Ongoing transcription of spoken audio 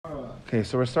Okay,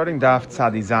 so we're starting Daf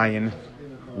Tzadi Zayin.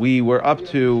 We were up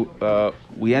to,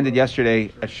 we ended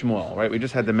yesterday at Shmuel, right? We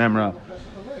just had the Memra.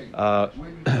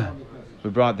 We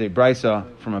brought the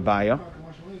Brisa from Abaya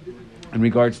in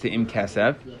regards to Im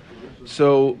Kesev.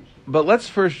 So, but let's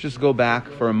first just go back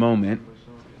for a moment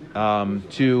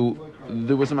to,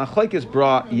 there was a machlekes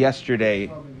brought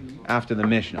yesterday after the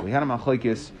Mishnah. We had a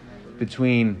machlekes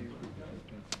between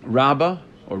Rava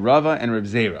and Reb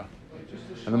Zera.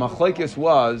 And the machlekes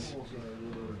was,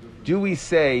 do we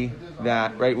say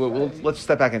that, right, let's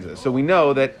step back into this. So we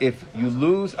know that if you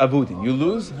lose Avudin, you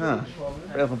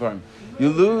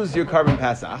lose your carbon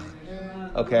Pesach,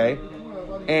 okay,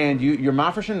 and you're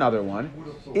mafresh another one.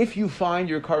 If you find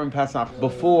your carbon Pesach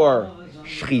before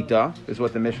Shchita, is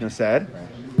what the Mishnah said,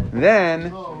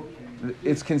 then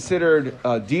it's considered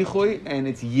Dichui and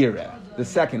it's Yireh, the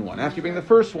second one. After you bring the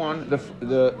first one,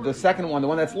 the second one, the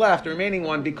one that's left, the remaining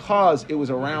one, because it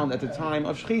was around at the time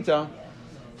of Shchita,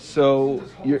 so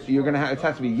you're going to have, it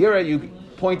has to be Yireh.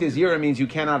 Point is, Yireh means you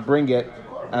cannot bring it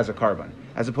as a carbon.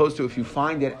 As opposed to if you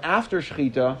find it after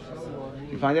Shchita,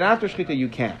 you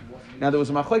can. Now there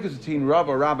was a machlekes between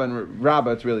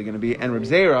Rava, it's really going to be, and Reb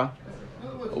Zera,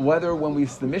 whether when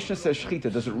the Mishnah says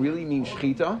Shchita, does it really mean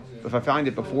Shchita? If I find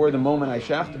it before the moment I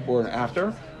shecht or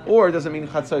after? Or does it mean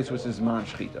Chatzos, which is man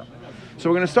Shchita? So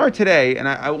we're going to start today, and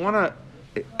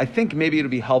I think maybe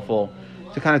it'll be helpful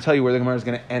to kind of tell you where the Gemara is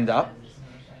going to end up,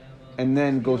 and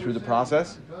then go through the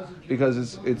process,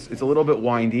 because it's a little bit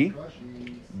windy.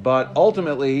 But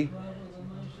ultimately,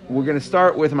 we're going to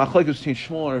start with machlekes between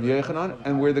Shmuel and Rav Yochanan,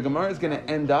 and where the Gemara is going to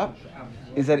end up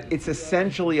is that it's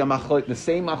essentially the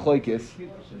same machlekes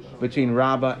between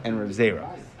Rava and Rav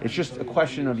Zera. It's just a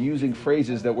question of using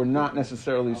phrases that we're not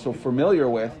necessarily so familiar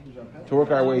with to work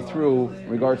our way through in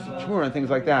regards to Shmuel and things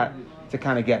like that to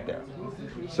kind of get there.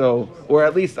 So, or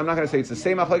at least, I'm not going to say it's the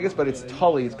same machlekes, but it's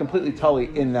completely tully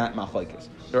in that machlekes.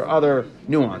 There are other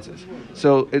nuances.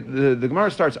 So the Gemara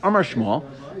starts, Amar Shmuel,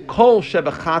 Kol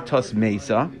shebechatos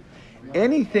mesa,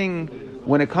 anything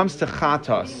when it comes to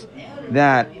chatos,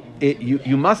 that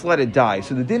you must let it die.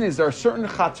 So the din is there are certain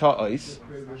chatos,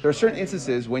 there are certain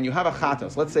instances when you have a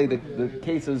chatos, let's say the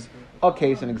case is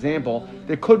an example,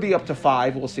 there could be up to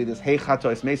 5, we'll see this, hey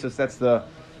chatos mesos,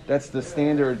 that's the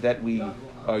standard that we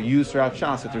use throughout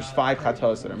Shas, that there's 5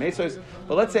 chatos that are mesos.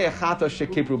 But let's say a chatos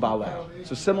shekipru baleh.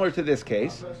 So similar to this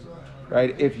case,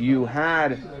 right? If you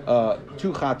had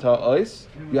 2 chatos,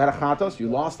 you had a chatos, you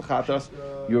lost the chatos,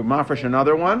 you're mafresh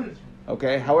another one,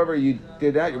 okay? However you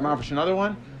did that, you're mafresh another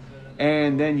one,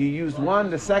 and then you used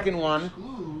the second one.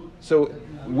 So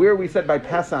where we said by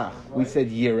Pesach, we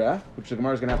said Yireh, which the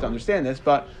Gemara is going to have to understand this,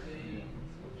 but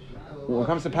when it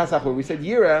comes to Pesach, where we said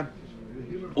Yireh,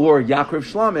 or Yakriv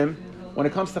Shlamim, when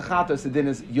it comes to chatos, the din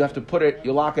is you have to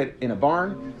you lock it in a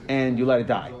barn, and you let it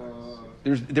die.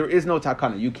 There is no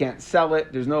takana. You can't sell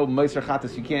it. There's no meiser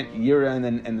chatos. You can't yira and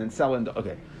then sell it.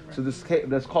 Okay. So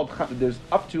that's called, there's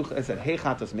up to, I said, hey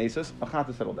chatos mesos, a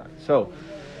chatos that'll die. So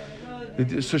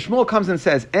Shmuel comes and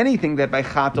says, anything that by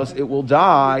chatos it will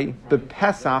die, the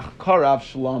Pesach karav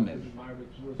shlamim.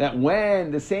 That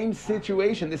when the same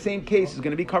situation, the same case is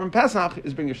going to be carbon Pesach,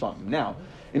 is bring your shlamim. Now,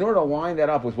 in order to line that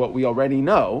up with what we already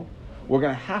know, we're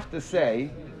going to have to say,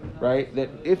 right, that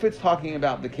if it's talking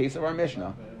about the case of our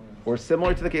Mishnah, or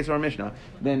similar to the case of our Mishnah,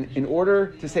 then in order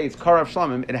to say it's Karav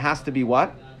Shlamim, it has to be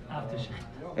what? After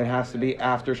Shechita. It has to be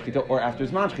after Shechita or after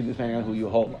Zman Shechita, depending on who you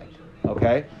hold like.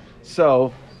 Okay?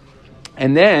 So,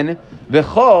 and then,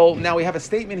 V'chol, now we have a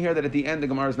statement here that at the end the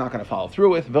Gemara is not going to follow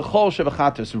through with. V'chol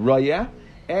shebechatos royeh,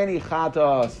 any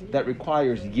chatos that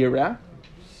requires yireh,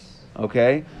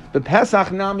 okay? But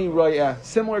Pesach nami royeh,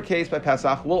 similar case by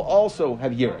Pesach, will also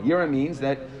have yireh. Yireh means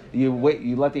that you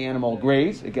let the animal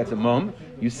graze, it gets a mum,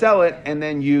 you sell it, and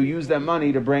then you use that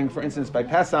money to bring, for instance, by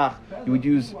Pesach, you would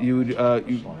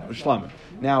shlam.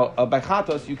 Now, by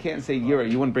chatos, you can't say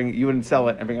yireh, you wouldn't sell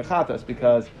it and bring a chatos,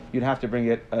 because you'd have to bring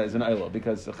it as an oilo,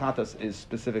 because the chatos is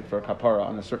specific for a kapara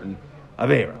on a certain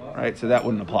aveira, right? So that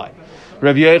wouldn't apply.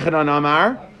 Rav Yochanan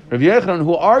Amar, Rav Yochanan,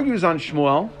 who argues on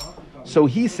Shmuel, so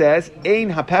he says,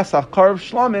 Ein haPesach karv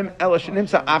shlamim ela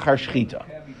shenimsa achar shchita.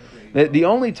 The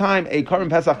only time a carbon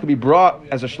Pesach could be brought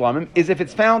as a shlamim is if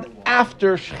it's found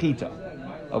after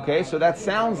shchita. Okay, so that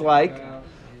sounds like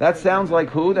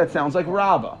who? That sounds like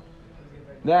Rava.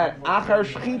 That achar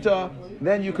shchita,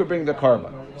 then you could bring the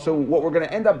carbon. So what we're going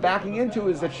to end up backing into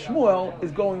is that Shmuel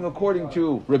is going according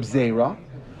to Reb Zera,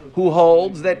 who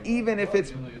holds that even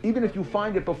if you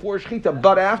find it before shchita,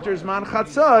 but after Zman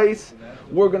Chatzos,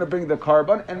 we're going to bring the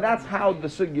carbon, and that's how the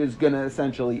sugya is going to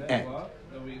essentially end.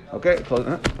 Okay, close.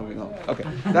 Okay,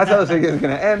 that's how the sugya is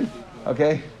going to end.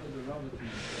 Okay,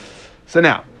 so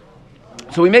now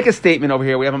So we make a statement over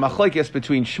here. We have a machlokes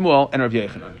between Shmuel and Rav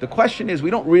Yochanan. The question is, we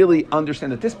don't really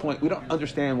understand, at this point, we don't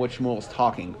understand what Shmuel is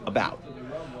talking about.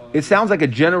 It sounds like a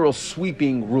general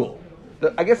sweeping rule.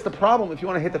 I guess the problem, if you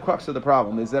want to hit the crux of the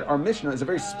problem, is that our Mishnah is a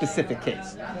very specific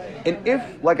case. And if,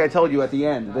 like I told you at the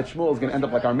end, that Shmuel is going to end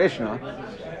up like our Mishnah,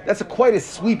 that's quite a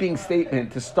sweeping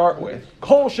statement to start with.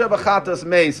 Kol shebachatas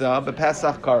meisa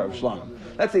bepesach karav shlam.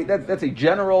 That's a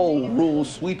general rule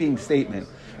sweeping statement.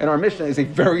 And our Mishnah is a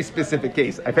very specific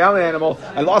case. I found an animal,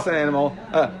 I lost an animal,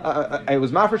 I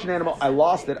was mafresh an animal, I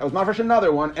lost it, I was mafresh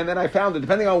another one, and then I found it,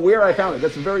 depending on where I found it.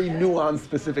 That's a very nuanced,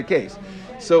 specific case.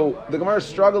 So the Gemara is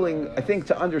struggling, I think,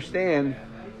 to understand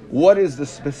what is the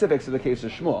specifics of the case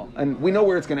of Shmuel. And we know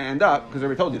where it's going to end up, because I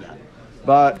already told you that.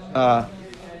 But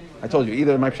I told you,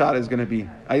 either my shot is going to be,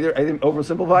 either I didn't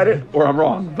oversimplified it, or I'm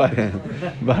wrong.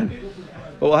 But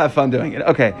we'll have fun doing it.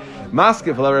 Okay.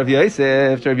 Maskif Rav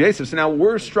Yosef to Rav Yosef. So now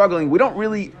we're struggling. We don't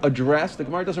really address, the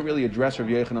Gemara doesn't really address Rav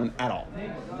Yochanan at all.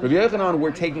 Rav Yochanan,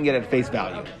 we're taking it at face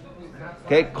value.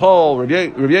 Okay? Call Rav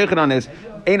Yochanan is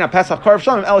Eina Pesach Karav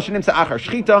Shamim El Shenimtza Achar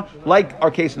Shchita, like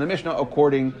our case in the Mishnah,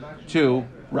 according to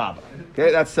Rabbah.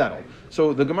 Okay? That's settled.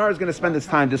 So the Gemara is going to spend its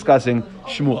time discussing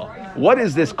Shmuel. What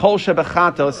is this Kol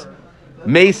Shebechatos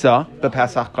Mesa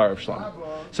Bepesach Karav Shlam?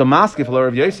 So Maskif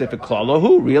Rav Yosef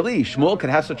Klalohu, really? Shmuel could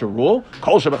have such a rule?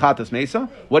 Kol Shebechatos Mesa?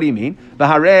 What do you mean?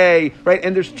 Baharei, right?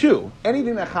 And there's two.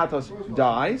 Anything that Chatos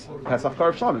dies, Pesach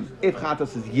Karav Shlamim. If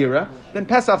Chatos is Yira, then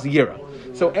Pesach's Yira.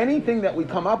 So anything that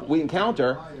we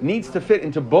encounter needs to fit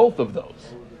into both of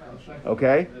those.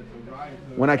 Okay?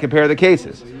 When I compare the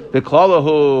cases. The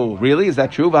Klalohu, really? Is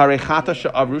that true? Baharei Chatos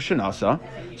She'avru Shenasa.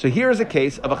 So here is a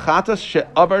case of a Chatos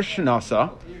She'avar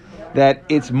Shenasa, that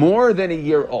it's more than a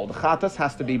year old. The chatas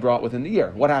has to be brought within the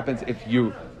year. What happens if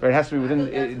it has to be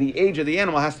within, the age of the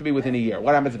animal has to be within a year.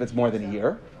 What happens if it's more than a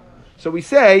year? So we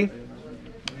say,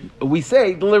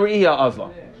 L'Re'iyah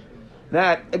Azla.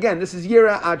 That, again, this is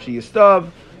Yira Achi Yistav.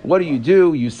 What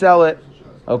do? You sell it,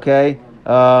 okay?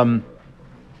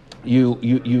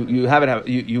 You have it,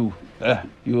 you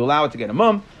allow it to get a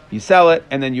mum, you sell it,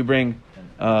 and then you bring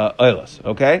oilas,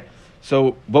 okay?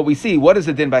 So, but we see, what is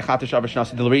the din by Chata She'avra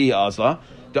Shnasa D'L'Re'iyah Azla?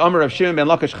 The Amar of Shimon ben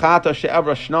Lakish Chata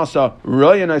She'avra Shnasa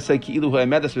Royan Isai Ki'ilu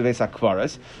Ha'emedes V'Veis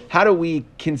HaKvaras. How do we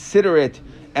consider it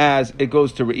as it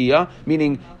goes to Re'iyah?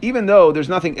 Meaning, even though there's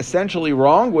nothing essentially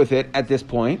wrong with it at this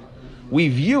point, we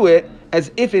view it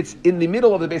as if it's in the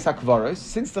middle of the Beis HaKvaras.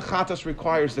 Since the Chatas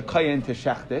requires the Kayin to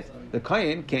shecht it, the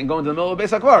Kayin can't go into the middle of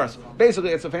Beis HaKvaras.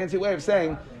 Basically, it's a fancy way of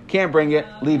saying, can't bring it,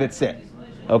 leave it sit.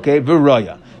 Okay,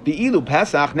 V'Roya. The Ilu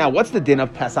Pesach. Now, what's the din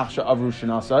of Pesach She'avru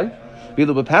Shenasai?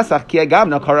 Ilu Pesach Ki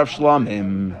Agavna Karav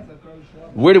Shlamim.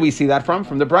 Where do we see that from?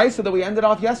 From the brisa that we ended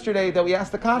off yesterday that we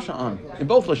asked the kasha on in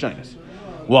both lashonos.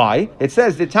 Why? It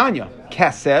says the Tanya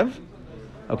Kesev.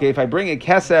 Okay, if I bring a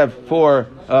Kesev for,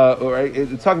 or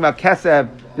it's talking about Kesev.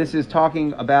 This is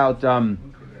talking about a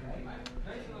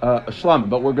Shlamim,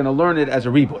 but we're going to learn it as a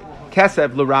riboy.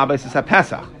 Kesev l'Rabba is a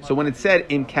Pesach. So when it said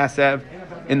in Kesev,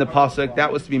 in the pasuk,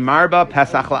 that was to be marba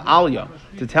Pesach la'alya,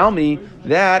 to tell me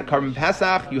that Karban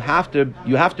Pesach you have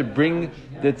to bring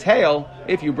the tail.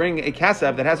 If you bring a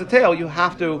kasev that has a tail, you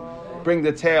have to bring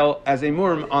the tail as a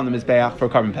murm on the mizbeach for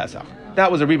Karban Pesach. That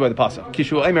was a riboy the pasuk.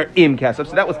 Kishu Eimer im kasev.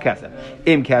 So that was kasev.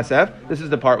 Im kasev. This is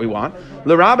the part we want.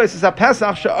 L'Rabba is a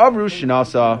Pesach she'avru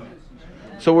shnasa.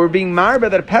 So we're being marba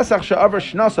that Pesach she'avar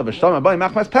shnasa v'shlamim b'ay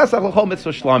machmas Pesach l'chol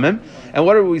mitzvah shlamim. And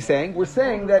what are we saying? We're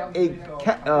saying that a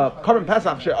Karban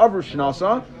Pesach she'avar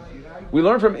shnasa, we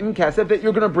learn from Im Kasef that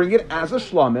you're going to bring it as a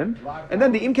shlamim, and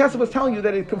then the Im Kasef was telling you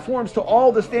that it conforms to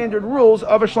all the standard rules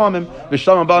of a shlamim.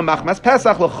 V'shlamim b'ay machmas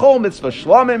Pesach l'chol mitzvah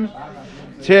shlamim.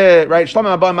 Right,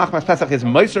 Shlamim Abba Machmas Pesach is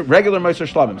regular Meiser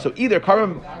Shlamim. So either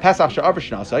Karban Pesach She'avar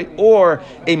Shnasai or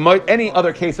any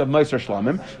other case of Meiser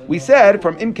Shlamim. We said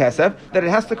from Im Kesef that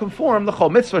it has to conform the Chol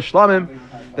Mitzvah Shlamim,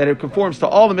 that it conforms to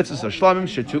all the mitzvahs of Shlamim.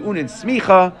 Shetu'unin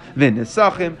Smicha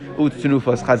V'Nisachim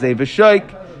U'Tzenufas Chazei V'Shoik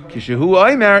Kishehu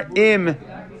Aimer Im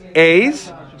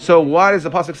Eis. So why does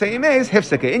the pasuk say in A's?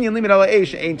 Hifseke inyan limit ala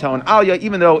eish ein ton alya.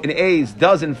 Even though in A's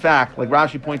does in fact, like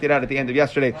Rashi pointed out at the end of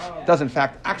yesterday, does in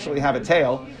fact actually have a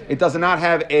tail. It does not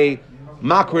have a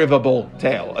makrivable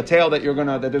tail, a tail that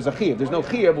that there's a chiyuv. There's no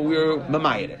chiyuv, but we're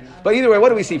mamayed it. But either way, what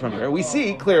do we see from here? We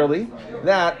see clearly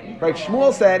that, right?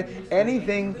 Shmuel said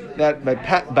anything that by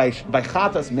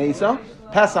chatas mesa,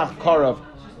 Pesach karav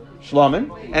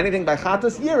shlamim, anything by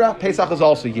chatas yira, Pesach is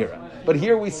also yira. But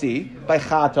here we see by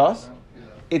chatas,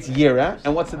 it's Yira,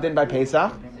 and what's the din by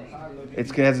Pesach?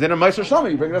 It's din of Meiser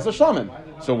Shlamim. You bring it as a Shlamim.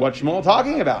 So what's Shmuel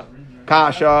talking about?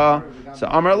 Kasha. So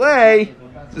Amar Lei.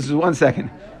 This is 1 second.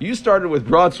 You started with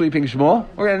broad sweeping Shmuel.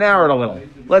 We're going to narrow it a little.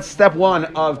 Let's step one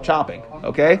of chopping.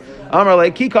 Okay? Amar le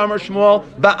ki kamer Shmuel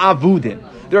ba'avudin.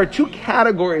 There are two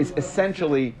categories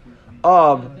essentially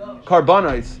of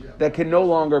karbanos that can no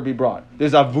longer be brought.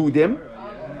 There's avudim,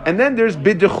 and then there's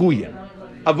bidechuyim.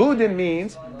 Avudim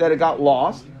means that it got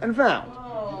lost and found.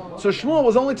 So Shmuel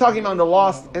was only talking about in the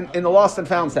lost and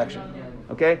found section.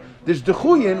 Okay? There's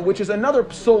dechuyin, which is another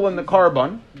psul in the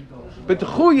karban, but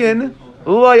dechuyin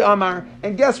loy amar,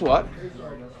 and guess what?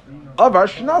 Avar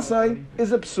shnasai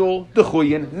is a psul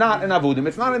dechuyin, not an avudim.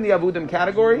 It's not in the avudim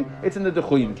category; it's in the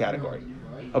dechuyin category.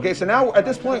 Okay, so now at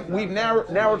this point we've narrowed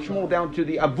Shmuel down to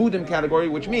the avudim category,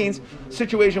 which means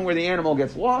situation where the animal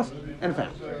gets lost and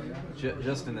found.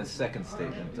 Just in the second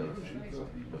statement of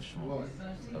Shmuel,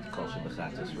 of Kol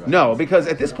Shebechatos, right? No, because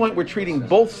at this point we're treating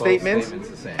both statements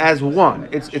as one.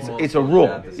 It's a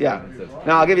rule. Yeah.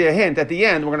 Now I'll give you a hint. At the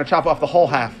end, we're going to chop off the whole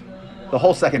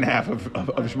second half of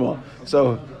Shmuel.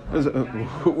 So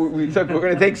we're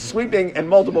going to take sweeping and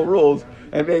multiple rules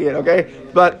and make it, okay?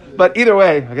 But either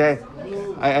way, okay,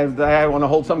 I want to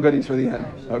hold some goodies for the end,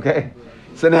 okay?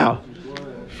 So now,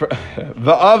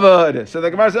 va'avad. So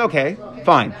the Gemara says, okay,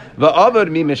 fine. Va'avad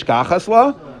mi mishkachas.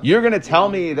 You're going to tell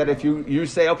me that if you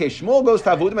say, okay, Shmuel goes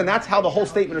to avudim, and that's how the whole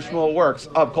statement of Shmuel works,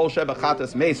 of kol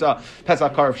shebechatas mesa,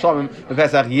 pesach karav shalom,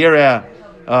 pesach yireh,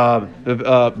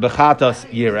 bechatas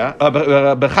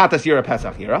yira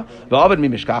pesach yira. Va'avad mi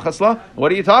mishkachas.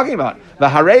 What are you talking about?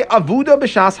 V'harei avuda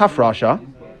b'shas hafrasha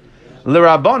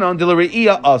l'rabanan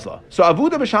d'l're'iyah azla. So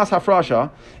avuda b'shas hafrasha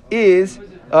is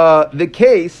the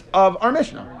case of our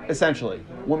Mishnah, essentially.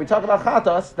 When we talk about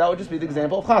chatas, that would just be the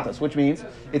example of chatas, which means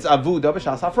it's avuda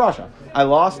b'shas hafrasha.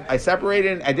 I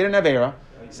separated, I did an avera,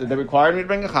 so they required me to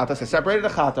bring a chatas. I separated the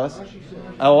chatas,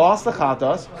 I lost the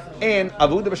chatas, and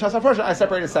avuda b'shas hafrasha, I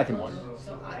separated a second one.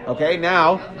 Okay,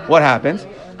 now, what happens?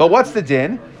 But what's the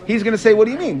din? He's going to say, what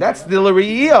do you mean? That's the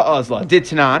l're'iyah azla.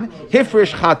 Ditnan,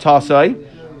 hifrish chatasai.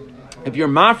 If you're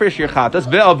mafresh your chatas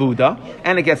ve'avuda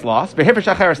and it gets lost, ve'hifresh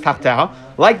acheres tachteha,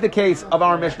 like the case of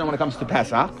our Mishnah when it comes to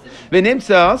Pesach,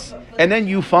 ve'nimtzas, and then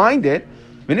you find it,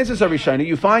 ve'nimtzas arishayna,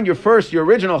 you find your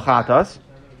original chatas,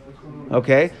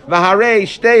 okay, v'harei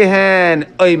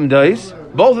shtehen oimdais,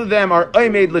 both of them are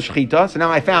oimed l'shchita, so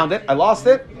now I found it, I lost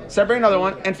it, separate another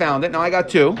one, and found it, now I got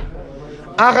two.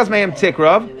 Achaz mehem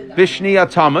tikrav, Vishniya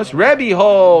Thomas. Rebbe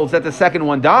holds that the second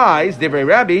one dies. Divrei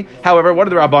Rebbe. However, what do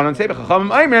the Rabbanon say? B'chachamim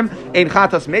aimrim ein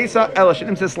chatas mesa ela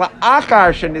shenimtzes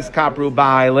la'achar sheniskapru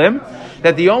ba'alim.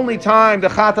 That the only time the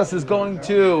chatas is going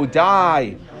to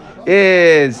die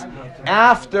is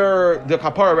after the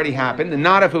kapara already happened, and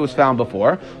not if it was found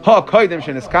before. Ha koydem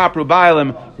sheniskapru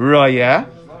ba'alim royeh.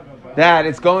 That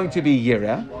it's going to be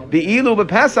yireh. Be'ilu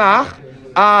b'pesach.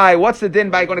 What's the din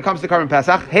by when it comes to Karban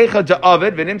Pesach? Heicha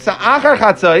da'avid v'nimtza achar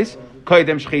chatzos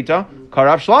koydem shchita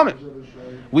karav shlamim.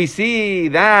 We see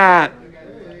that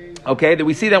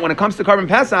when it comes to Karban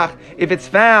Pesach, if it's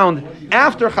found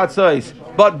after chatzos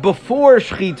but before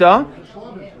shchita,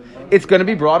 it's going to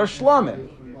be brought a shlamim.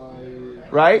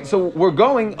 Right? So we're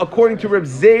going according to Reb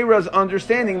Zera's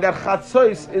understanding that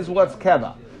chatzos is what's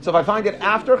keva. So if I find it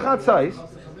after chatzos,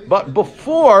 but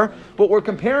before, but we're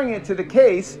comparing it to the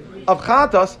case of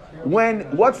chatas,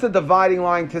 what's the dividing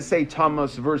line to say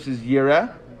tamas versus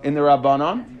yireh in the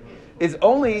Rabbanon? Is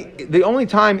the only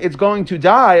time it's going to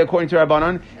die, according to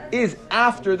Rabbanon, is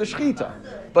after the shechita.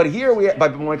 But here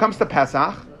but when it comes to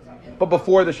Pesach, but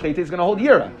before the shechita, it's going to hold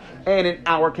yireh. And in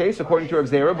our case, according to Rav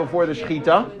Zera, before the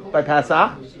shechita by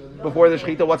Pesach,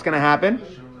 what's going to happen?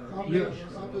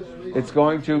 It's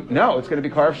going to be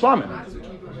karav shlamim.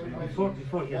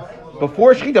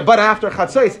 Before shechita, but after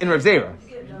chatzos in Rav Zera.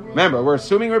 Remember, we're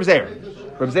assuming Reb Zera.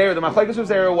 The machlekes Reb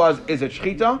Zera is it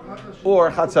shchita or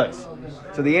chatzos?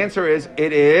 So the answer is,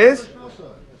 it is,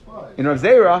 in Reb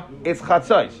Zera, it's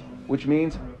chatzos, which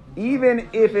means even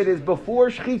if it is before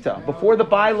shchita, before the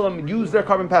Bailam use their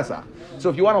Karban Pesach. So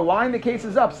if you want to line the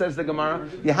cases up, says the Gemara,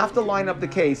 you have to line up the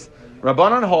case.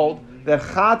 Rabbanan hold that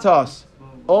chatos,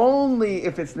 only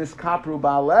if it's niskapru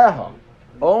ba'aleha,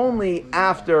 only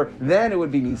after, then it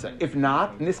would be misa. If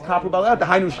not, niskapru ba'aleha, the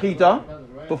hainu shchita,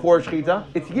 before shchita,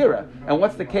 it's yira. And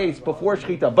what's the case before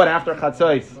shchita, but after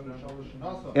chatzos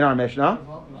in our Mishnah?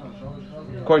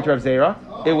 According to Rav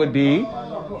Zera, it would be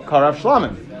karav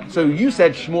shlamim. So you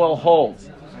said Shmuel holds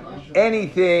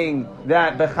anything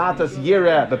that bechatas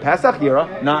yira, bepesach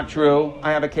yira, not true.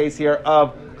 I have a case here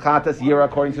of chatas yira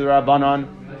according to the Rabbanon.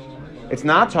 It's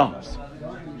not Thomas.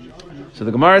 So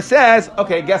the Gemara says,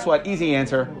 okay, guess what? Easy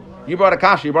answer. You brought a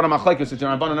kasha, you brought a machlekes, it's a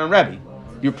Rabbanon and Rebbe.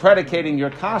 You're predicating your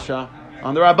kasha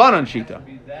on the Rabbanon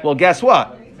Shita. Well, guess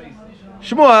what?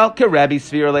 Shmuel kerebi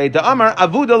svirle da amar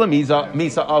avuda lemisa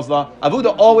misa azla.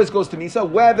 Avuda always goes to misa,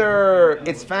 whether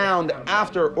it's found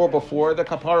after or before the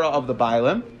kapara of the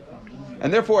bailim,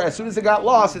 and therefore, as soon as it got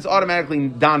lost, it's automatically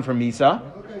done from misa.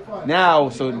 Now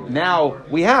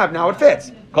it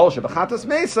fits. Kol shebechatas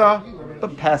mesa, the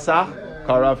Pesach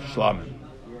karav shlamim.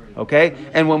 Okay,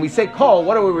 and when we say kol,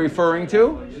 what are we referring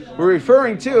to? We're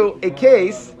referring to a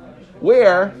case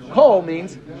where kol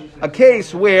means a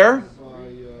case where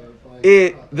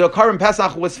the Karban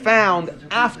Pesach was found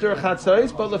after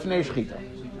Chatzos, but lefnei shchita.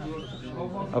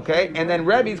 Okay, and then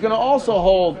Rebbe is going to also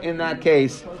hold in that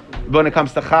case when it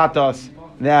comes to Chatos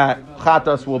that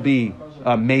Chatos will be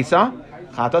Mesa.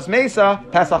 Chatos Mesa,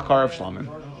 Pesach Karav Shlamim.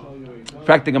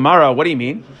 Fact the Gemara, what do you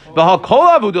mean? V'hal kol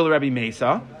avudul Rebbe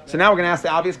Mesa. So now we're going to ask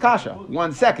the obvious kasha.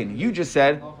 1 second, you just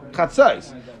said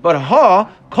Chatzos, but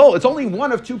kol. It's only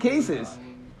one of two cases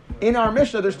in our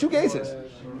Mishnah. There's two cases.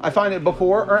 I find it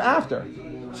before or after.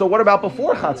 So what about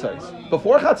before Chatzos?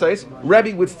 Before Chatzos,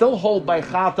 Rebbe would still hold by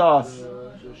Chatos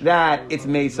that it's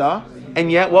Mesa,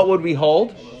 and yet what would we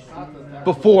hold?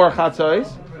 Before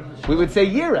Chatzos, we would say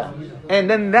Yira. And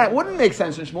then that wouldn't make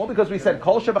sense in Shmuel because we said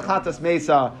Kol Shebechatas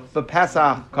Mesa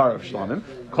b'Pesach Karav Shlamim,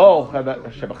 Kol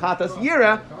Shebechatas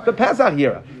Yira b'Pesach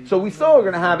Yira. So we still are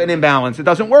going to have an imbalance. It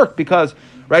doesn't work because,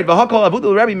 right, V'hakol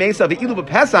Avudul Rebbe Mesa v'ilu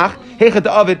b'Pesach Hechet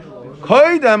Avid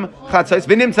Koidem Chatzos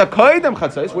v'Nimtza Koidem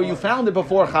Chatzos, where you found it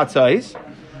before Chatzos.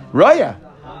 Raya.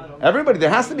 Everybody, there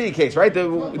has to be a case, right?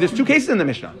 There's two cases in the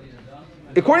Mishnah.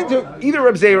 According to either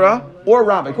Reb Zera or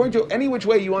Rav, according to any which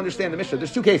way you understand the Mishnah,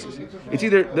 there's two cases. It's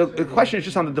either, the question is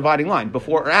just on the dividing line,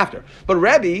 before or after. But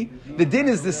Rebbe, the din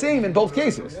is the same in both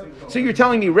cases. So you're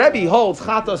telling me Rebbe holds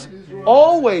Chatos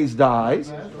always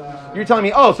dies. You're telling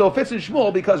me, so it fits in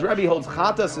Shmuel because Rebbe holds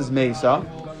Chatos is Mesa.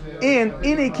 And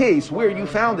in a case where you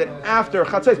found it after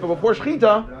Chatzos, but before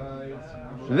Shchita,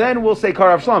 then we'll say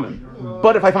Karav Shlamim.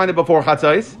 But if I find it before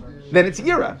Chatzos, then it's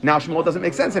Yira. Now Shmuel doesn't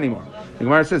make sense anymore. The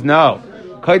Gemara says, no.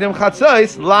 Kaidem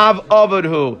Chatzos, lav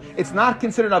avudhu. It's not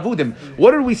considered avudim.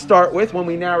 What did we start with when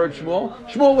we narrowed Shmuel?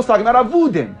 Shmuel was talking about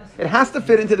avudim. It has to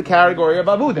fit into the category of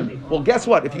avudim. Well, guess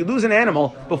what? If you lose an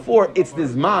animal before it's the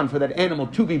zman for that animal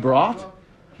to be brought,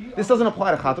 this doesn't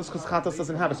apply to Chatos because Chatos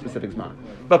doesn't have a specific zman.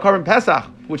 But Karban Pesach,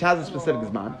 which has a specific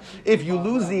zman, if you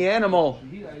lose the animal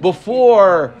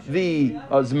before the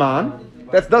zman,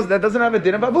 that doesn't have a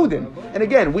din of avudim. And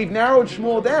again, we've narrowed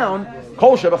Shmuel down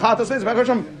Kol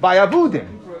Shebechatas by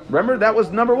avudim. Remember, that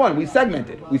was number one. We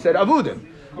segmented. We said avudim.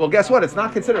 Well, guess what? It's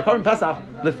not considered Karban Pesach.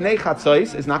 Lifnei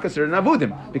Chatzos is not considered an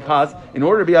avudim because in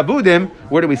order to be avudim,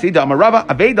 where do we see the Amarava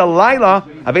Aveda Laila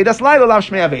Avedas Laila Lav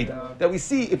Shmei Aveda? That we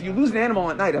see if you lose an animal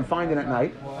at night and find it at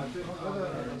night,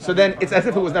 so then it's as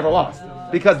if it was never lost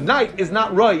because night is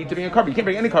not right to bring a carbon. You can't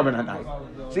bring any carbon at night.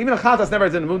 So even a Chatas never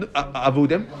has an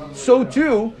avudim. So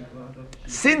too,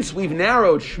 since we've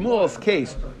narrowed Shmuel's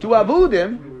case to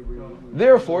avudim,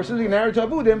 therefore, since we narrowed to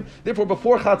avudim, therefore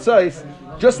before Chatzos,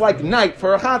 just like night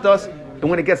for a Chatas, and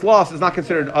when it gets lost, it's not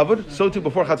considered avud. So too,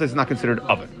 before Chatzos, it's not considered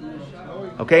avud.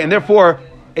 Okay, and therefore,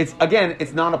 it's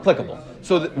non-applicable.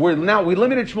 So we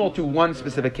limited Shmuel to one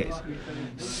specific case.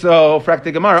 So,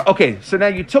 Frakti Gemara. Okay, so now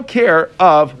you took care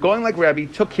of going like Rabbi,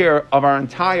 took care of our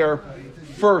entire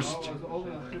first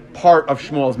part of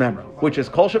Shmuel's memory, which is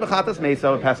Kol Shebechatas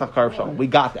Mesa Pesach Karav Shlamim. We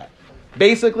got that.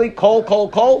 Basically, kol,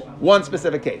 one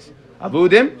specific case.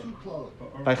 Avudim,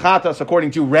 by Chatas,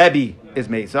 according to Rebbe, is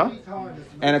Mesa.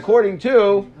 And according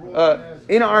to,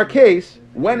 in our case,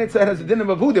 when it has a din of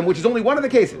Avudim, which is only one of the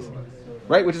cases,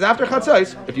 right, which is after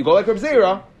Chatzos, if you go like Reb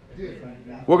Zera,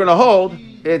 we're going to hold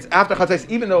it's after Chatzos,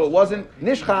 even though it wasn't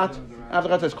Nishchat, after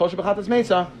Chatzos, Kol Shebechatas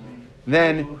Mesa,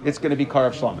 then it's going to be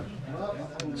Karav Shlamim.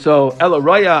 So, Ela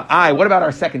Roya, what about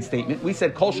our second statement? We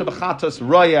said Kol Shebechatas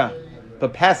Roya,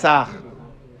 B'Pesach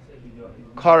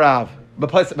Karav,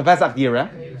 B'Pesach Yira.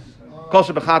 Kol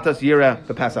Shebechatas Yira,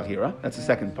 B'Pesach Yira. That's the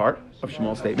second part of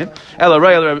Shmuel's statement. Ela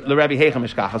Roya L'Rebbe Heicha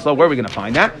Mishkacha. So where are we going to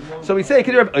find that? So we say,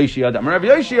 Rabbi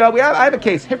Yoshia, I have a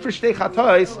case. Hifrish Shtei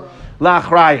Chatois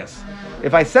La'Achrayas.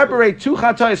 If I separate two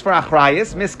Chatois for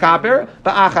Achrayas, Miskaper,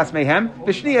 Ba'achas Mehem,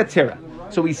 V'Shniya Tira.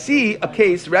 So we see a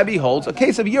case, Rebbe holds, a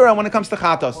case of Yira when it comes to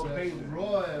Chatos.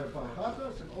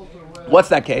 What's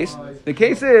that case? The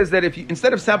case is that if you,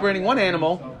 instead of separating one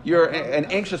animal, you're an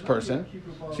anxious person,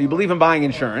 so you believe in buying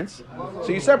insurance, so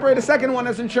you separate a second one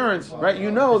as insurance, right?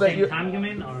 You know that you're...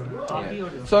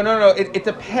 So no, it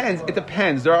depends. It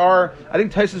depends. There are, I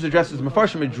think Taisus addresses,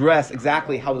 Mefarshim address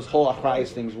exactly how this whole Achrayas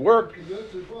things work.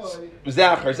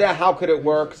 How could it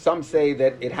work? Some say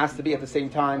that it has to be at the same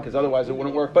time because otherwise it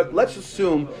wouldn't work. But let's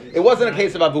assume it wasn't a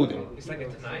case of avudim. It's like a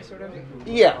Tanai sort of?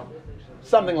 Yeah.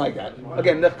 Something like that.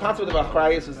 Again, the concept of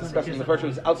achrayus is discussed in the first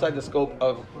week. It's outside the scope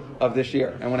of this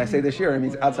year. And when I say this year, it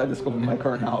means outside the scope of my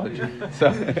current knowledge.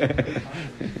 So,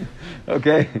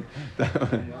 okay?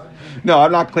 No,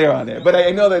 I'm not clear on it. But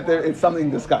I know that it's something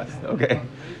discussed. Okay?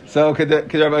 So,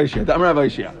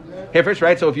 here first,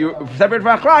 right? So if you separate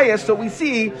from achrayus, so we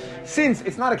see, since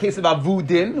it's not a case of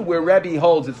avudin, where Rebbe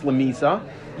holds it's lemisa,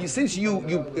 since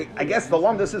you, I guess the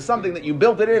lumdus is something that you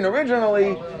built it in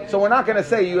originally, so we're not going to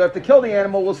say you have to kill the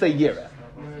animal, we'll say yireh.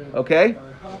 Okay?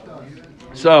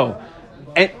 So,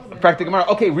 and practically Gemara,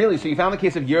 okay, really, so you found the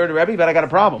case of yireh to Rebbe, but I got a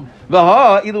problem.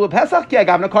 What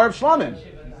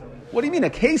do you mean? A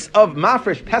case of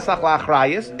mafresh pesach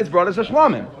la'achrayis, it's brought as a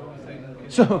shlamim.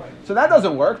 So that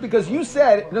doesn't work because you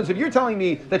said, so if you're telling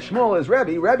me that Shmuel is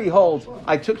Rebbe holds,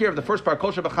 I took care of the first part,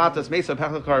 Kol Shebechatas Mesa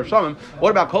Pesach Karav Shamim. What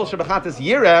about Kol Shebechatas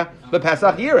Yireh, but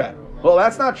Pesach Yireh? Well,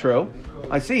 that's not true.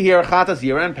 I see here Chatas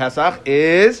Yireh and Pesach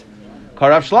is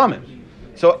Karav Shlamim.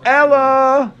 So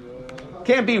Ella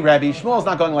can't be Rebbe. Shmuel's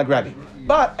not going like Rebbe.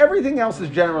 But everything else is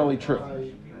generally true.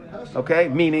 Okay?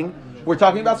 Meaning, we're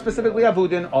talking about specifically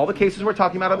Avudin. All the cases we're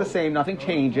talking about are the same. Nothing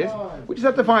changes. We just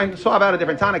have to find, swap out a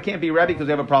different Tana. Can't be Rebbe because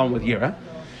we have a problem with Yira.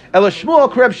 Ela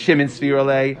Shmuel Reb Shimon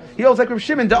Svirale. He holds like Reb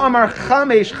Shimon, Da'amar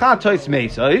Chamesh Chatois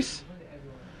Mesos,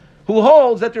 who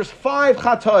holds that there's 5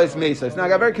 Chatois Mesos. Now, I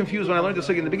got very confused when I learned this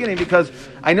in the beginning because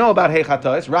I know about Hei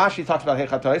Chatois. Rashi talks about Hei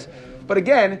Chatois. But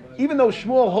again, even though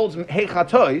Shmuel holds Hei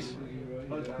Chatois,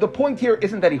 the point here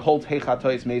isn't that he holds Hei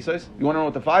Chatois Mesos. You want to know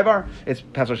what the 5 are? It's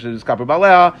Pesach Shizkaper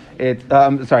Balea. It's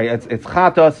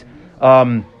Chatos.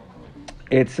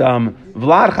 It's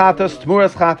Vlad Chatos,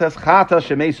 Tmuras Chatos, Chatos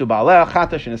Shemesu Balea,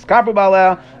 Chatos Sheniskaper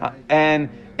Balea, and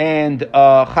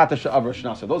Chatos She'avra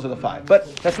Shnasa. Those are the 5.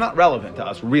 But that's not relevant to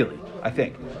us, really, I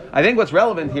think. I think what's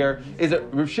relevant here is that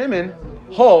Rav Shimon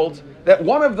holds that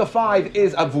one of the 5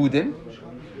 is Avudin,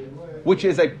 which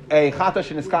is a Chatos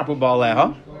Sheniskaper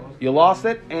Balea. You lost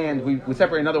it, and we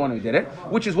separate another one and we did it,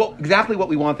 which is exactly what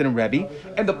we wanted in Rebbe.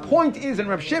 And the point is in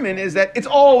Reb Shimon is that it's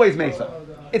always Mesa.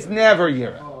 It's never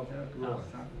Yira.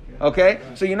 Okay?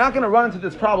 So you're not going to run into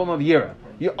this problem of Yira.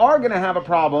 You are going to have a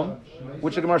problem,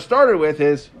 which the Gemara started with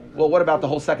is, well, what about the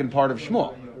whole second part of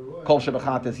Shmuel? Kol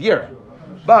Shebechatas Yira.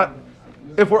 But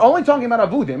if we're only talking about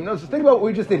Avudim, so think about what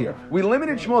we just did here. We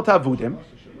limited Shmuel to Avudim,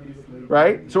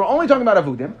 right? So we're only talking about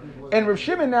Avudim, and Reb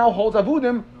Shimon now holds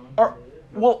Avudim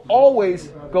will always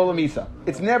go Lamisa.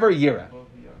 It's never Yira.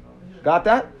 Got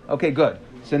that? Okay, good.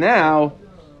 So now,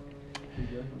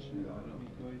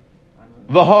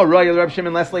 V'ha Royal Reb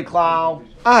Shimon Leslie Klau.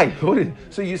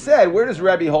 So you said, where does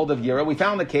Rebbe hold of Yira? We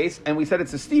found the case, and we said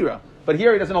it's a stira. But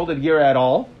here he doesn't hold of Yira at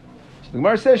all. The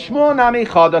Gemara says, Shmuel Nami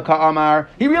Chada Ka'amar.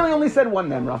 He really only said one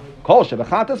memra. Kol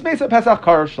Shebechatas Mesa Pesach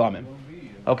Karav Shlamim.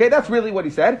 Okay, that's really what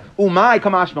he said. Umay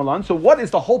Kamash Malan. So what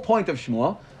is the whole point of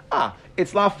Shmuel?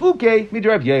 It's lafuke mid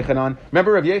Rav Yechanan.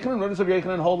 Remember Rav Yechanan? What does Rav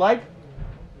Yechanan hold like?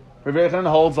 Rav Yechanan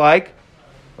holds like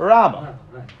Rabbah.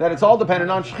 That it's all dependent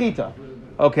on shchita.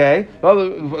 Okay?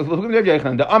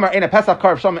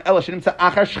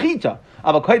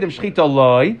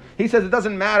 He says it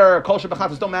doesn't matter. Kol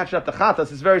shebechatas don't match up to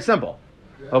chatas. It's very simple.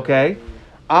 Okay?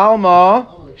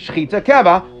 Alma shchita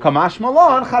keva kamash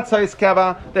malon chatzais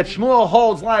keva, that Shmuel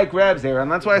holds like Reb Zera,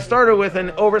 and that's why I started with an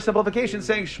oversimplification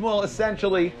saying Shmuel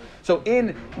essentially. So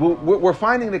we're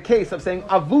finding the case of saying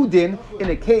avudin in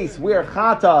a case where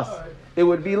chatas it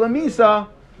would be lamisa.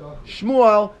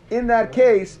 Shmuel in that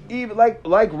case, even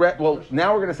like Reb. Well,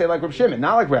 now we're going to say like Reb Shimon,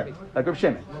 not like Rebbe, like Reb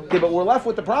Shimon. Okay, but we're left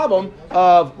with the problem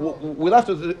of we left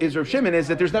with is Reb Shimon is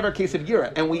that there's never a case of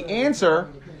Yira, and we answer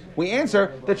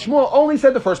that Shmuel only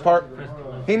said the first part.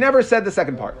 He never said the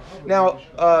second part. Now,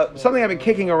 something I've been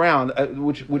kicking around,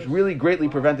 which really greatly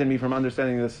prevented me from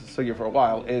understanding this sugya for a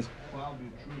while, is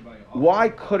why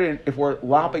couldn't, if we're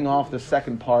lopping off the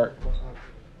second part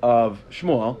of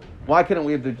Shmuel, why couldn't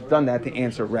we have done that to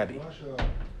answer Rebbe?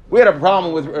 We had a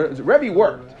problem with Rebbe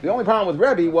worked. The only problem with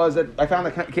Rebbe was that I found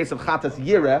the case of Chatas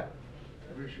Yireh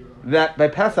that by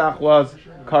Pesach was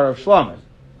Karav Shlamim.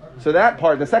 So that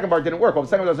part, the second part didn't work. Well, the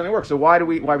second part doesn't work. So why are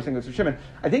we saying this to Shimon?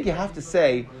 I think you have to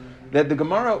say that the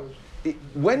Gemara,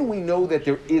 when we know that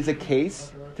there is a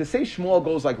case, to say Shmuel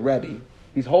goes like Rebbe,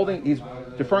 he's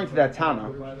deferring to that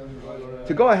Tana,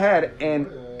 to go ahead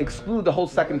and exclude the whole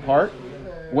second part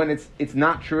when it's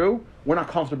not true, we're not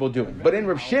comfortable doing. But in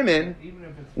Reb Shimon,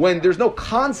 when there's no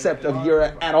concept of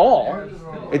Yira at all,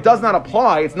 it does not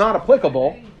apply, it's not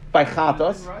applicable by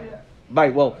Chatas,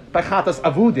 by Chatas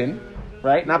Avudin,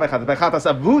 right? Not by Chatas. By Chatas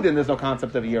Avudin, there's no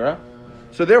concept of Yira.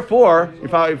 So therefore, you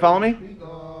follow me?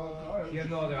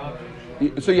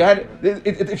 So you had,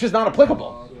 it's just not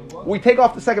applicable. we take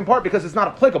off the second part because it's not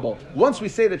applicable. Once we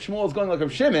say that Shmuel is going like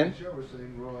Rav Shimon,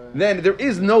 then there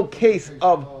is no case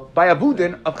of by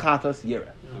Avudin of Chatas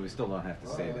Yireh. So we still don't have to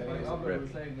say that he is a Rebbe.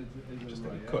 Just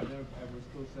that he could.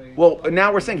 Well,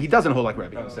 now we're saying he doesn't hold like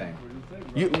Rebbe. I'm saying.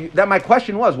 That my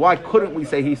question was, why couldn't we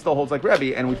say he still holds like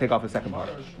Rebbe and we take off the second part?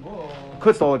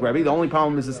 Could still hold like Rebbe. The only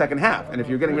problem is the second half. And if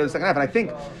you're getting rid of the second half, and I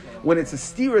think when it's a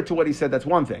steer to what he said, that's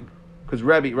one thing. Because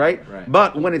Rebbe, right?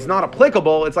 But when it's not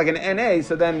applicable, it's like an NA,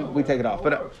 so then we take it off.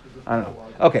 But I don't know.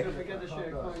 Okay. If I get the share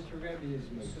according to Rebbe,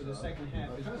 so the second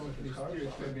half is going to be steer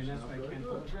to Rebbe, and that's why I can't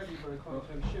hold Rebbe, but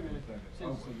according to Shimon,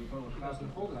 since he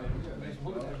doesn't hold it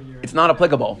every year. It's not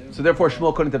applicable. So therefore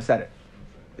Shmuel couldn't have said it.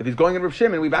 If he's going in Rav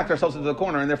Shimon, we backed ourselves into the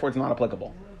corner, and therefore it's not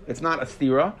applicable. It's not a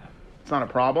stira. It's not a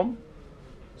problem.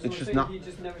 It's just not. He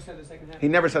just never said the second half. He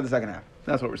never said the second half.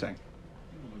 That's what we're saying.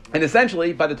 And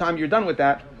essentially, by the time you're done with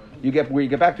that, you get where you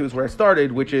get back to is where I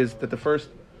started, which is that that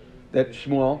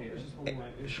Shmuel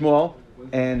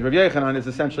and Rabbi Yochanan is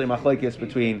essentially machlekes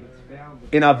between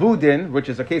in Avudin, which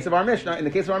is a case of our Mishnah. In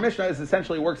the case of our Mishnah, it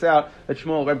essentially works out that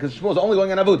Shmuel, right, because Shmuel is only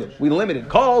going on Avudin. We limited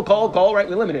call, right?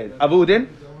 We limited Avudin,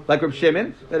 like Reb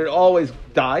Shimon, that it always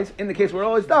dies. In the case where it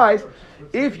always dies,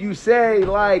 if you say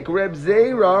like Reb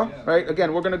Zera, right?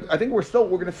 Again, we're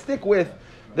gonna stick with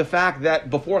the fact that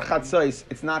before Chatzos,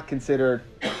 it's not considered,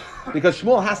 because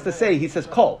Shmuel has to say, he says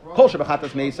kol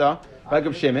shebechatas meisa, like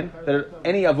Reb Shimon, that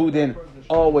any Avudin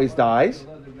always dies.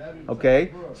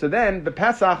 Okay, so then the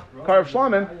Pesach Karav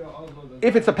Shlamim,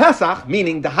 if it's a Pesach,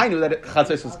 meaning the Hainu that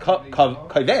Chatzos was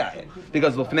kaveah,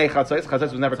 because Lefnei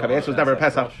Chatzos was never kaveah, it was never a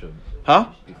Pesach. Huh?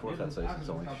 Before Chatzos, it's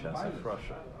only Shas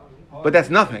Russia. But that's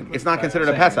nothing. It's not considered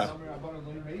a Pesach.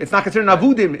 It's not considered an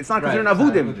Avudim. It's not considered an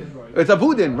Avudim. It's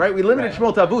Avudim, right? We limited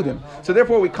Shmuel to Avudim. So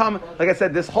therefore we come, like I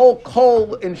said, this whole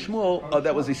kol in Shmuel,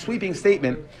 that was a sweeping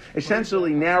statement,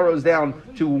 essentially narrows down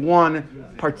to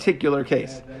one particular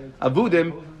case.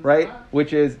 Avudim, right?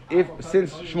 Which is,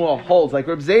 since Shmuel holds like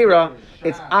Reb Zera,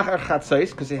 it's Achar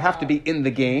Chatzos, because you have to be in the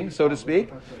game, so to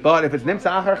speak. But if it's Nimtza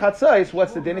Achar Chatzos,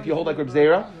 what's the din if you hold like Reb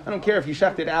Zera? I don't care if you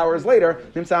shafted hours later,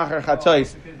 Nimtza Achar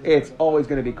Chatzos, it's always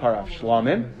going to be Karav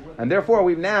Shlamim. And therefore,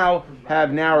 we now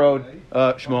have narrowed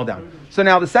Shmuel down. So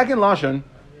now the second Lashon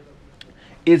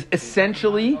is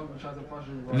essentially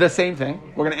the same thing.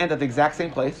 We're going to end at the exact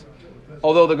same place,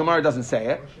 although the Gemara doesn't say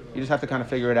it. You just have to kind of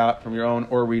figure it out from your own,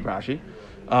 or read Rashi,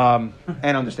 and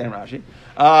understand Rashi.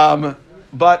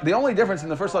 But the only difference in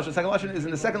the first Lashon and second Lashon is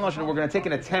in the second Lashon, we're going to take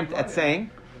an attempt at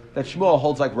saying that Shmuel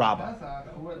holds like Rabbah.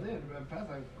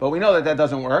 But we know that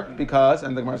doesn't work because,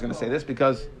 and the Gemara is going to say this,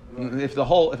 because if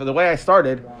the way I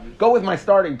started, go with my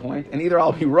starting point, and either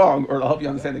I'll be wrong or it'll help you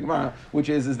understand the Gemara, which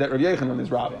is that Rabbi Yochanan is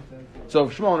Rabbah. So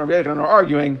if Shmuel and Rabbi Yochanan are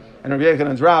arguing, and Rabbi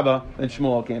Yochanan is Rabbah, then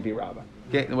Shmuel can't be Rabbah.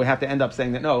 Okay, we have to end up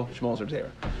saying that no, Shmuel is Reb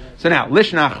Zera. So now,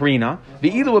 Lishna Achrina,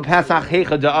 V'ilu Pesach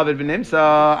Heicha Da'avid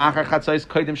V'nimsa Achar Chatzos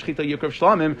Kodim Shchita Yukrav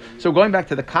Shlamim. So going back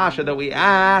to the kasha that we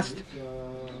asked,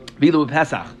 V'ilu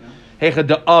Pesach Heicha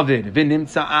Da'avid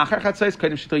V'nimsa Achar Chatzos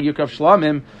Kodim Shchita Yukrav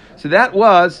Shlamim. So that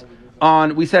was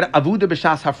on, we said Avuda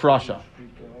B'Shas Hafrasha.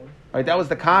 Right, that was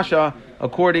the kasha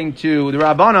according to the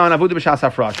Rabbanan, Avuda B'Shas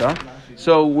Hafrasha.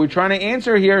 So we're trying to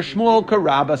answer here, Shmuel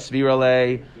Karabba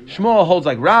Svirale. Shmuel holds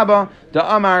like Rabbah,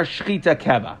 the Amar Shchita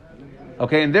Keva.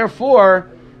 Okay, and therefore,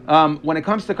 when it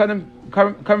comes to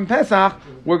Karban Pesach,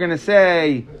 we're going to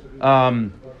say,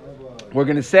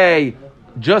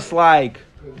 just like,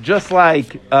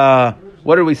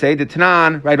 what did we say? The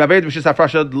Tanan, right? Baved b'shus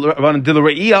hafrasha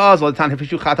dilureiyah az l'tan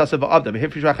hifishu chatas of avda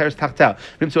hifishu acheres tachtel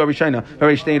nimtzu arishayna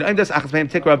varishtein im das achas beim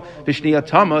tikrab v'shniya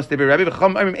tamas devi rabbi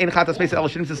v'cham ein chatas meis el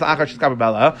shinim tzis achar sheskabel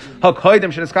ba'aleh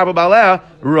hakoydem sheskabel ba'aleh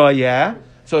royeh.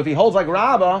 So if he holds like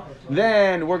Rabbah,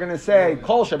 then we're going to say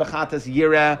kol shebechatas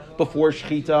yireh before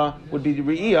shchita would be the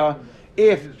reiyah.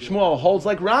 If Shmuel holds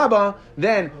like Rabbah,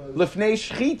 then lifnei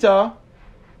shchita,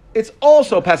 it's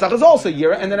also Pesach is also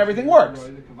yireh, and then everything works.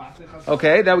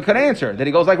 Okay, that we could answer that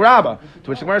he goes like Rabbah. To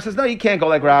which the Gemara says, no, you can't go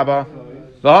like Rabbah.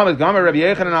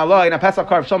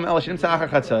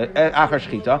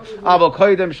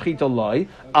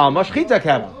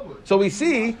 So we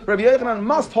see Rabbi Yochanan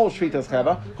must hold Shchita's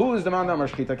Cheva. Who is the man number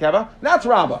Shchita Keva? That's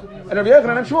Rabbah. And Rabbi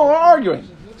Yochanan and Shmuel are arguing.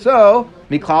 So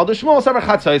Miklal de Shmuel Savar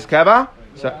Chatzos Keva.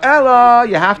 So Ella,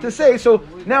 you have to say. So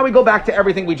now we go back to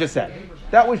everything we just said.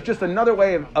 That was just another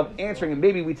way of answering, and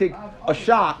maybe we take a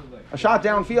shot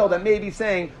downfield, and maybe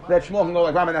saying that Shmuel can go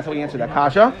like Rabbah, and that's how we answer that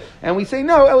kasha. And we say,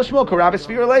 no, El Shmuel, Karabis,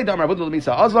 Sphere, Lay, Damar, Budul,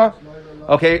 Misa, Azla.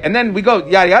 Okay, and then we go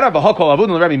yada yada. V'hokol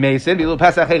avudin l'Rebbe Mason. V'lu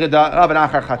Pesach hechada av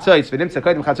anachar chatzos. V'nimtza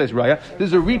kodim chatzos raya. This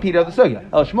is a repeat of the sugya.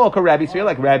 El Shmuel Rabbi. So you're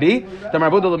like Rabbi. The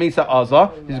marbuda l'misa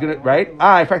azah. He's gonna right.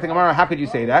 Fracting Gemara. How could you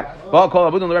say that? V'hokol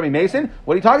avudin l'Rebbe Mason.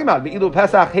 What are you talking about? V'lu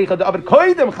Pesach hechada av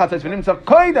kodim chatzos. V'nimtza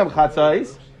kodim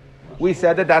chatzos. We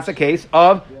said that that's a case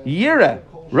of yira.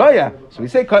 Raya. So we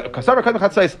say kasavar kodim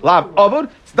chatzos lav avud.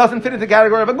 It doesn't fit into the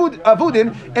category of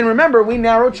avudin. And remember, we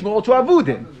narrowed Shmuel to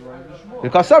avudin.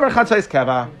 Because kasavar chatzos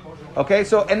keva. Okay,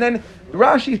 so and then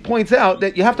Rashi points out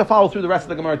that you have to follow through the rest of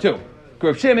the Gemara too.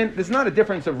 Rav Shimon, there's not a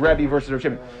difference of Rebbe versus Rav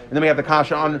Shimon. And then we have the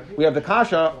kasha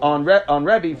on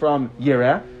Rebbe from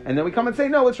Yireh, and then we come and say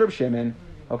no, it's Rav Shimon.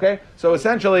 Okay, so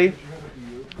essentially,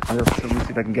 let me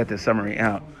see if I can get this summary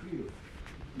out.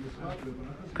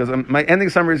 Because my ending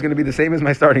summary is going to be the same as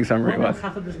my starting summary was.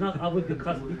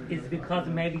 Because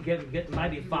maybe might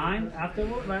be fine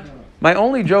afterward, right? My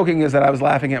only joking is that I was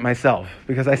laughing at myself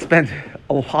because I spent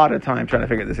a lot of time trying to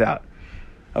figure this out.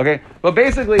 Okay, but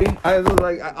basically,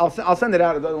 I'll send it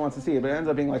out if the other wants to see it, but it ends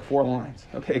up being like 4 lines.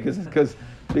 Okay, because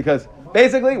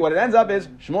basically what it ends up is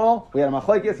Shmuel. We had a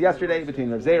machlekes yesterday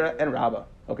between Rav Zera and Rabbah.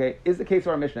 Okay, is the case of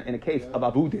our Mishnah in a case of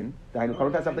avudin, the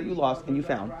korban pesach that you lost and you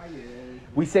found.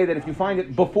 We say that if you find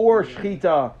it before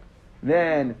Shechita,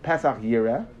 then Pesach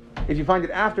Yireh. If you find it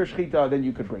after Shechita, then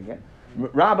you could bring it.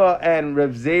 Rabbah and Rav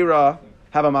Zera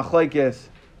have a machlekes.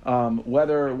 What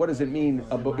does it mean?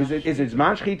 Is it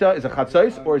Zman Shechita? Is it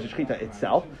Chatzos? Or is it Shechita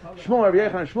itself? Shmuel Rav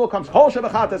Yechon and Shmuel comes Kol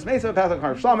Shebechatas Mesa Pesach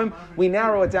Har Shlamim. We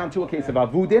narrow it down to a case of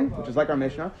avudin, which is like our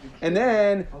Mishnah, and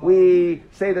then we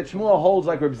say that Shmuel holds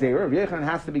like Rav Zera. Rav Yechon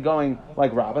has to be going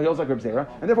like Rabbah. He holds like Rav Zera,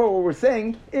 and therefore what we're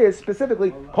saying is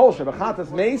specifically Kol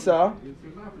Shebechatas Mesa.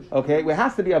 Okay, it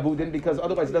has to be avudin because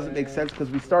otherwise it doesn't make sense because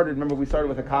we started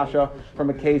with a kasha from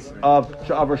a case of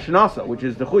Rosh Hashanah, which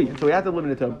is the chuyin. So we have to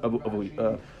limit it to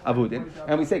avudin,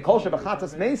 and we say kol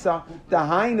shebechatas mesa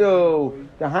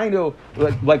dahainu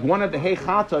like one of the hey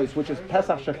chatos, which is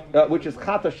pesach, which is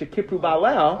chatos shekipru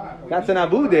ba'aleh. That's an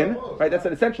avudin, right? That's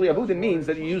essentially avudin means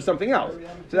that you use something else.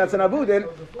 So that's an avudin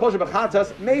kol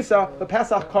shebechatas mesa the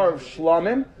pesach kar of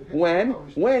shlamim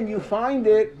when you find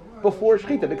it before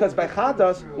Shechita, because by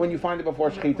Chatas, when you find it before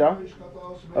Shechita,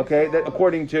 okay, that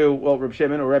according to, Reb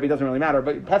Shimon or Rebbe, doesn't really matter,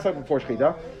 but Pesach before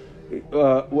Shechita,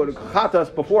 what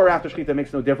Chatas before or after Shechita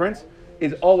makes no difference,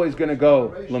 is always going to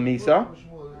go Lamisa,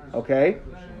 okay,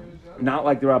 not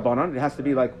like the Rabbanon. It has to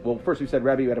be like, first we said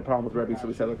Rebbe, we had a problem with Rebbe, so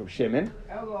we said like Reb Shimon,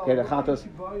 okay, the Chatas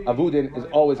Avudin is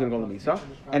always going to go Lamisa,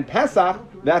 and Pesach,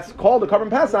 that's called the Korban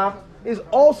Pesach, is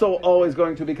also always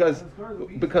going to because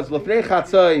Lefnei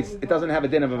Chatzos it doesn't have a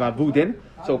din of avudin.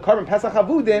 So Korban Pesach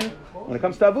avudin, when it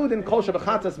comes to avudin, Kol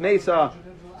Shebechatas Mesa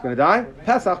is going to die.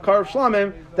 Pesach Karav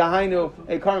Shlamim Dahainu,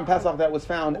 a Korban Pesach that was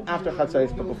found after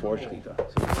Chatzos but before Shechita.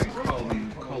 So when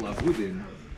you call avudin,